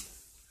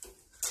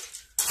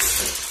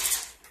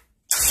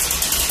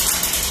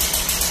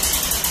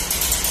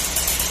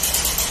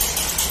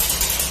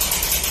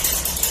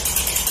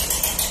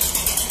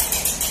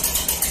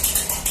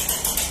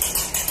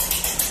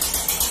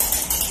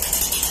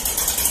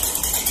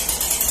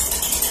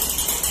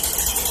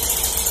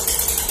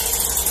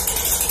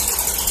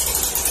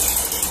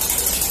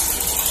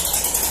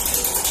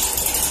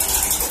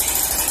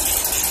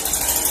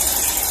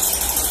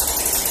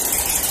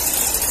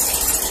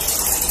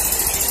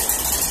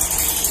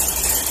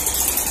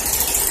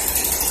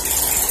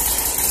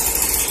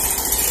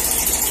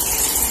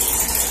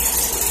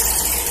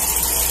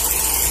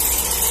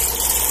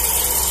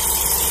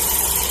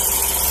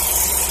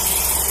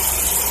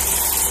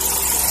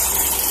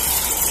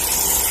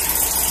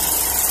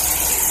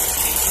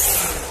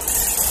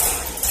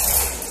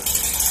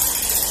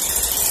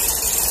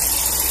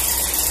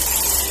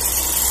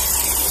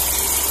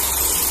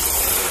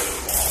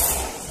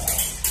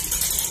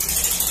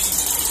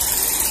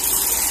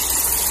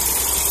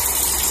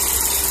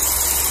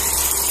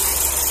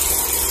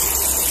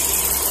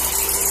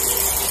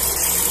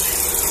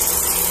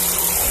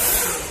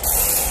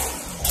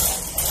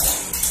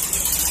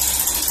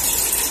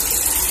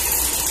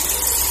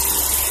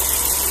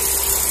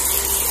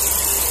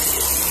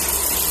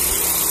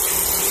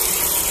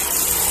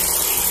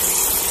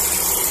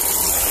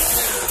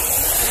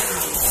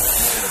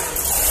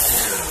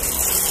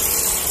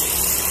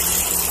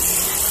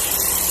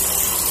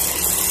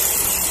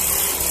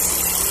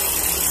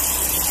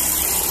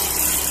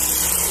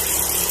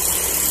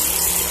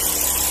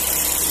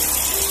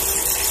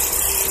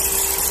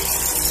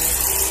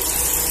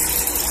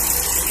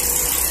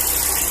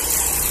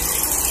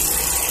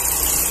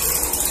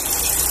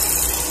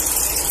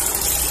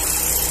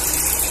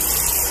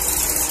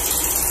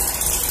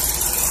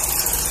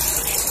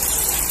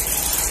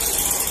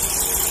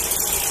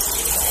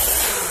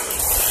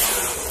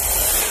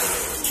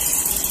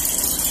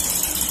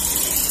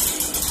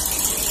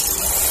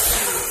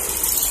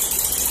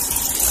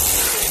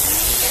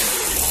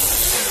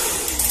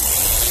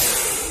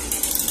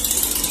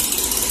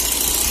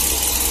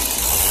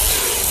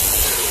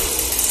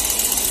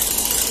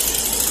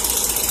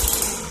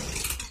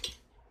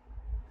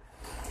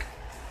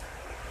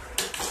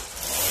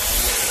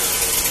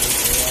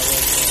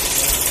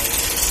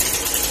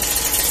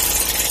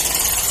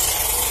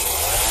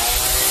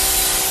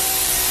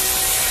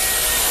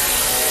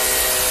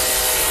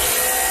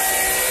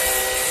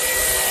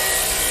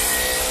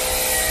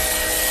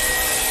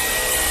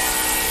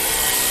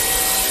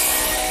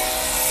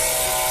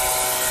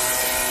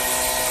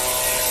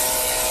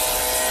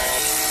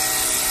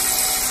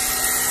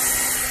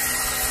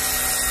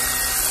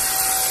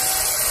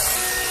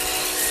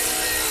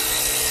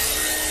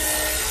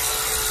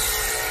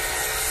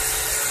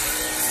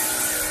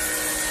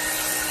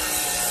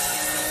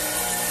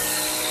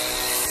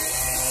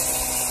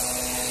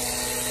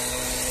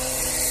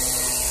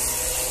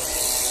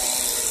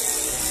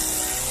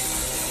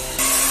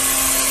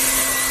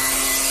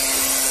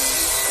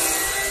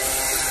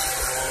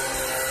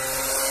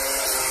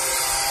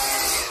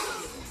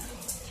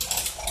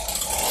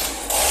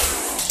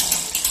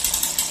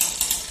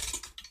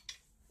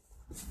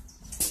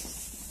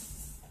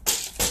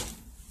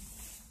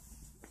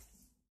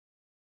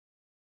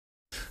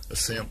 The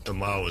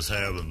symptom I was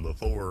having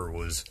before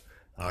was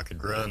I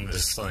could run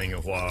this thing a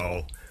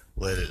while,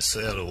 let it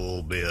set a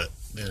little bit,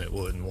 then it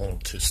wouldn't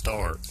want to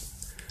start.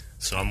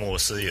 So I'm going to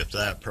see if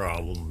that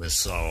problem is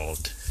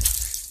solved.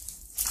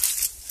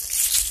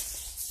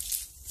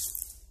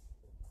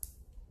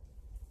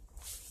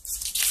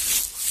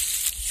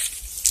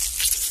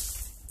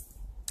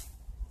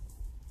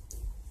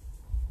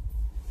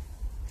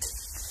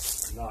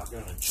 I'm not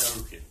going to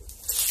choke it.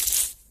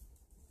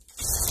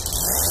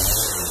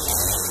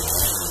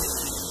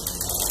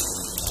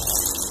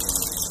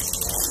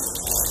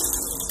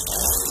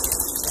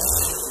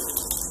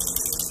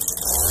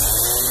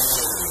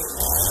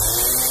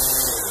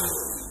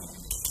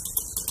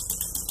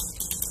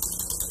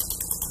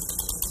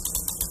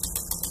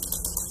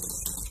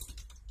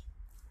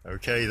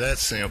 Okay, that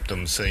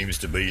symptom seems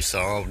to be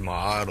solved. My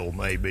idle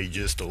may be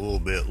just a little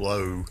bit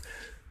low,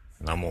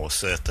 and I'm going to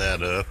set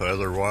that up.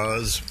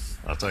 Otherwise,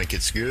 I think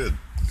it's good.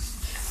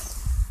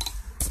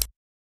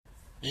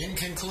 In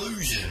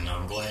conclusion,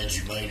 I'm glad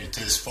you made it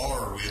this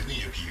far with me,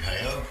 if you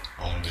have,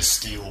 on the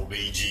Stihl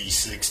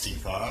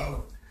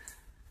BG65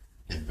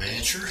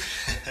 adventure.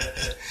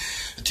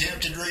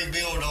 Attempted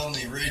rebuild on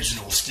the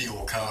original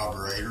Stihl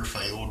carburetor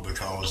failed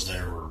because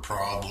there were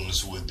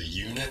problems with the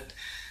unit.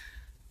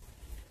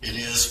 It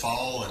is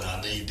fall and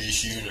I need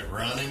this unit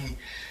running,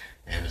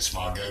 and it's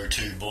my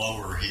go-to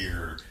blower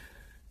here,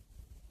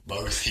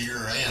 both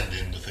here and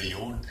in the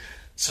field.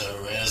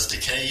 So as the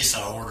case,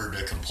 I ordered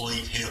a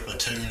complete Hipa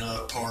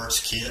tune-up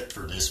parts kit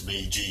for this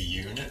BG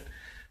unit,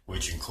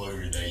 which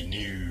included a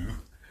new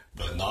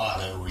but not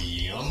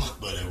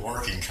OEM, but a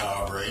working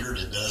carburetor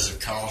that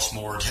doesn't cost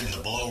more than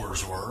the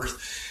blower's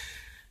worth.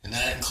 And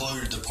that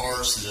included the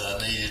parts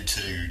that I needed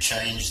to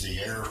change the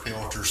air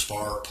filter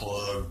spark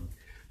plug,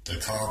 the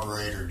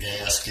carburetor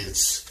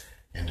gaskets,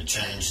 and to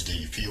change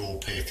the fuel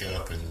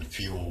pickup and the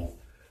fuel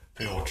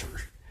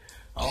filter.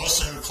 I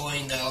also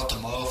cleaned out the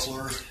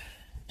muffler,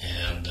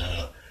 and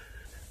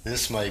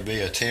this may be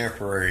a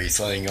temporary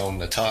thing on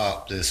the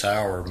top, this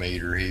hour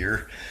meter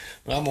here,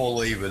 but I'm going to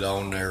leave it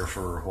on there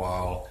for a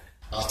while.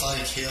 I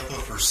thank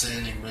Hipa for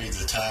sending me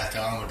the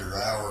tachometer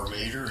hour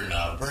meter, and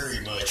I very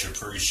much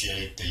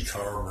appreciate the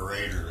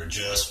carburetor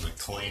adjustment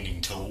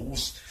cleaning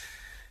tools.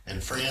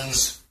 And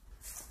friends,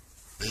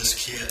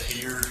 this kit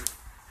here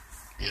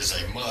is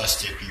a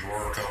must if you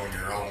work on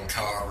your own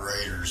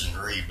carburetors and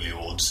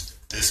rebuilds.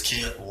 This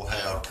kit will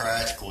have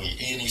practically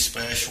any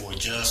special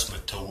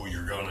adjustment tool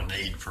you're going to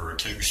need for a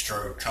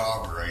two-stroke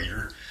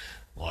carburetor,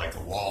 like a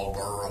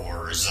Walboro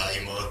or a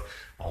Zama,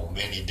 on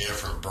many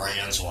different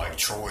brands like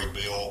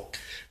Troy-Bilt,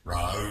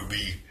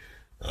 Ryobi,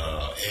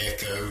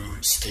 Echo,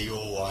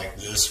 Stihl, like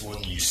this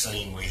one. You've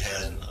seen we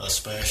had a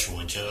special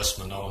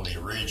adjustment on the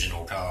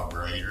original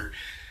carburetor.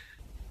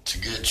 It's a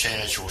good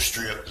chance you'll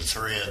strip the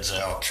threads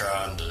out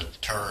trying to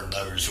turn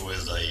those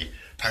with a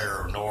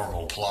pair of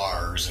normal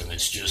pliers, and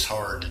it's just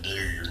hard to do.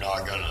 You're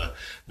not going to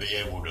be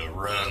able to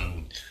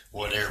run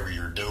whatever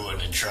you're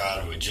doing and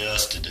try to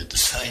adjust it at the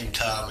same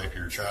time if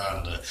you're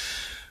trying to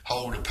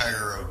hold a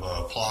pair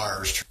of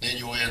pliers. Then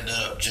you end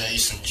up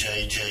Jason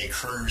JJ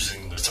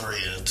cruising the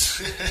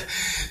threads.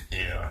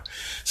 Yeah.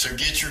 So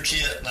get your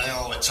kit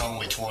now. It's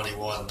only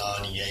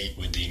 $21.98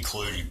 with the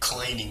included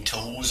cleaning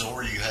tools,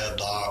 or you have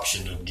the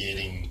option of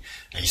getting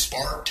a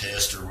spark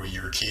tester with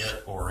your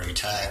kit or a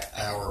tach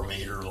hour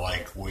meter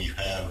like we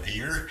have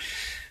here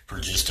for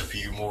just a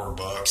few more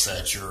bucks.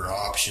 That's your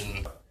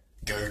option.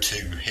 Go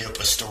to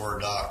Hipa Store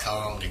Dot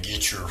Com to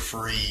get your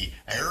free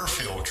air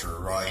filter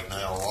right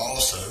now.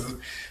 Also,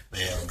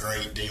 they have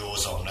great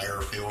deals on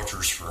air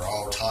filters for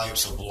all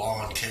types of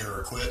lawn care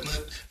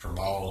equipment from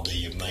all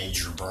the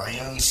major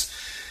brands.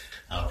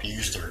 I've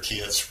used their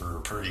kits for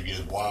a pretty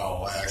good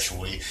while,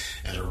 actually,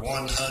 and they're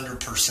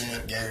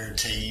 100%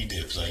 guaranteed.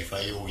 If they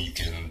fail, you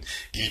can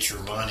get your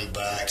money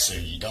back, so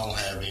you don't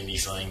have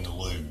anything to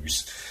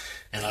lose.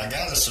 And I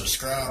got a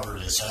subscriber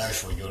that's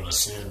actually going to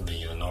send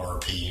me an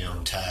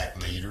RPM tach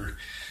meter,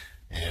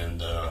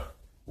 and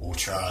we'll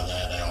try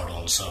that out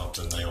on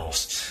something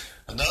else.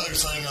 Another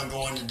thing I'm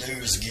going to do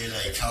is get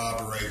a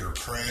carburetor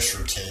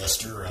pressure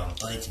tester. I'm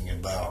thinking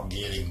about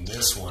getting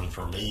this one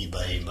from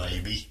eBay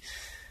maybe,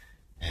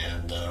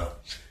 and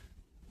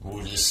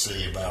we'll just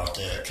see about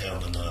that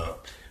coming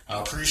up. I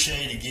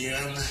appreciate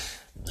again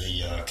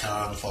the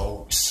kind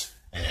folks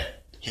at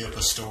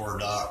Hipa Store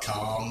Dot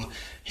Com,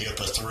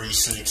 Hipa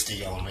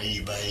 360 on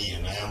eBay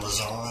and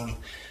Amazon.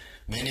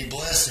 Many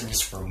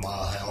blessings from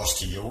my house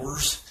to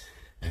yours.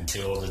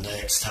 Until the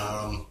next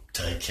time,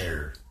 take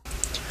care.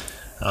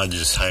 I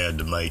just had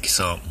to make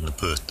something to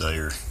put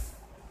there.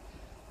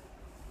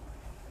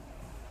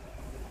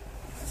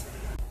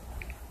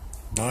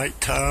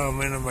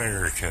 Nighttime in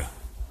America.